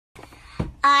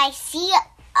I see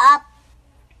a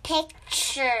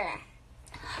picture.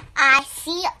 I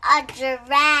see a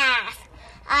giraffe.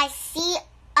 I see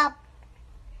a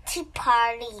tea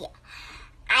party.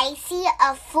 I see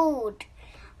a food.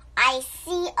 I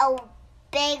see a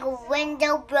big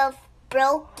window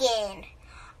broken.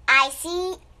 I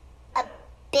see a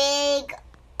big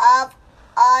of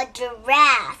a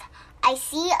giraffe. I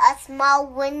see a small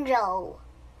window.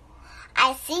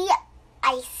 I see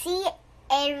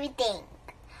everything.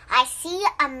 I see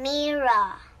a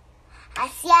mirror. I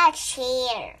see a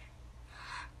chair.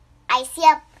 I see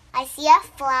a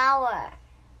flower.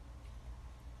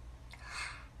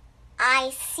 I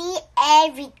see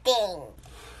everything.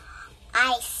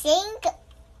 I think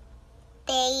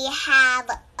they have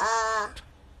a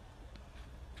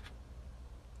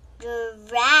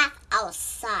giraffe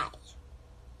outside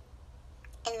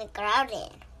in the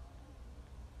garden.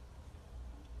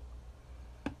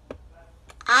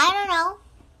 I don't know.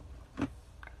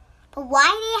 But why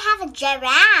do you have a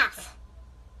giraffe?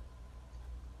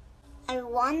 I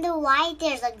wonder why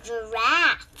there's a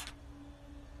giraffe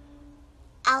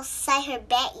outside her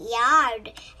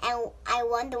backyard, and I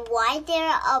wonder why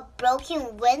there's a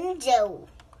broken window.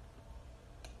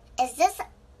 Is this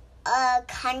a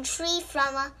country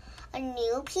from a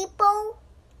new people?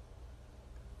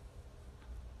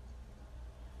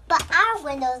 But our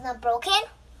window is not broken.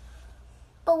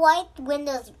 But why the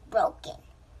window is broken?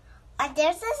 Are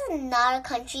there just another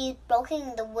country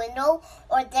broken the window,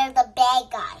 or they're the bad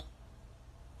guy?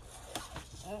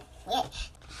 Yeah.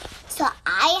 So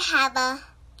I have a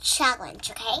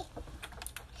challenge, okay?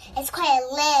 It's quite a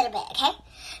little bit, okay?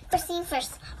 First thing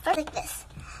first like this.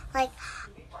 Like,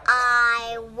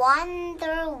 I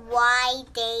wonder why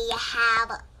they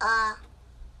have a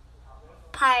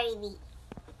party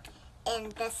in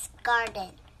this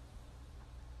garden.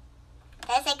 Did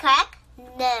I say correct?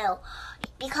 No.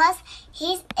 Because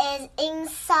he is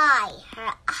inside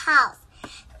her house.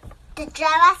 The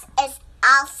giraffe is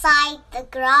outside the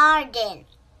garden.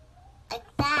 Like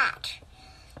that.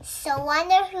 So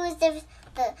wonder who's the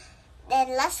then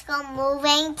let's go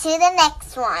moving to the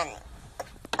next one.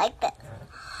 Like this.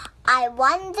 I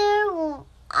wonder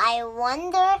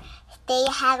if they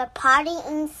have a party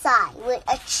inside with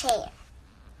a chair.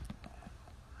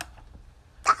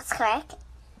 That's correct.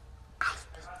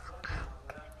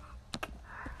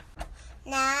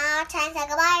 Now time to say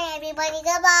goodbye, everybody.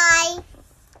 Goodbye.